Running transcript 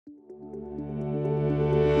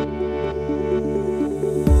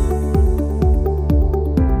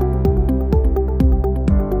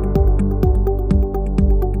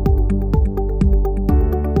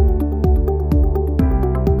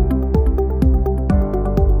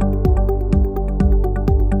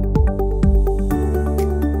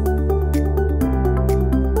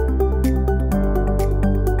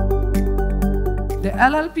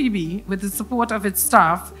LLPB, with the support of its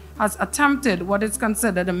staff, has attempted what is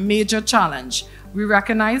considered a major challenge. We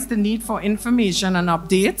recognize the need for information and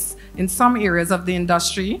updates in some areas of the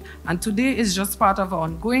industry, and today is just part of our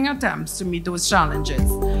ongoing attempts to meet those challenges.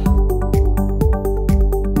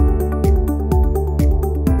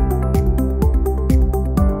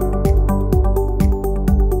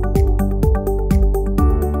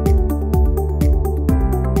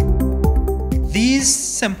 These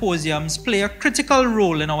symposiums play a critical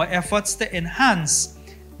role in our efforts to enhance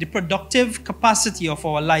the productive capacity of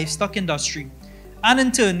our livestock industry and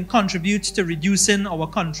in turn contribute to reducing our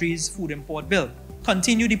country's food import bill.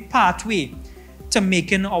 Continue the pathway to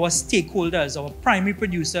making our stakeholders, our primary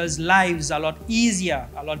producers' lives a lot easier,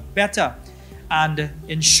 a lot better, and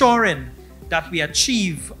ensuring that we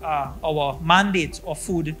achieve our mandate of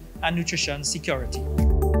food and nutrition security.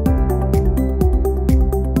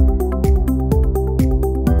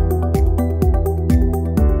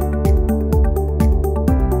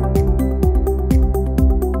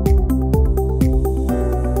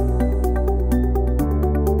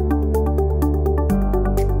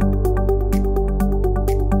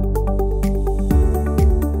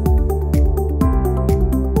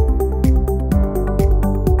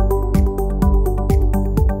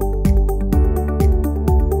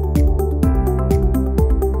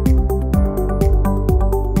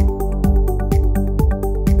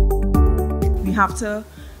 We have to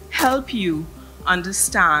help you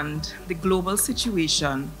understand the global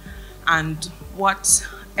situation and what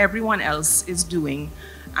everyone else is doing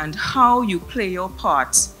and how you play your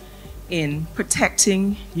part in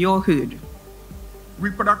protecting your herd.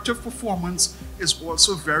 Reproductive performance is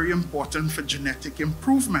also very important for genetic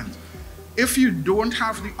improvement. If you don't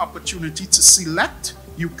have the opportunity to select,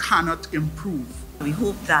 you cannot improve. We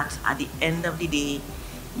hope that at the end of the day,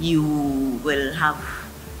 you will have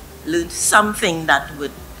learned something that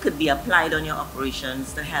could be applied on your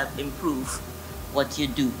operations to help improve what you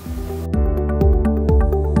do.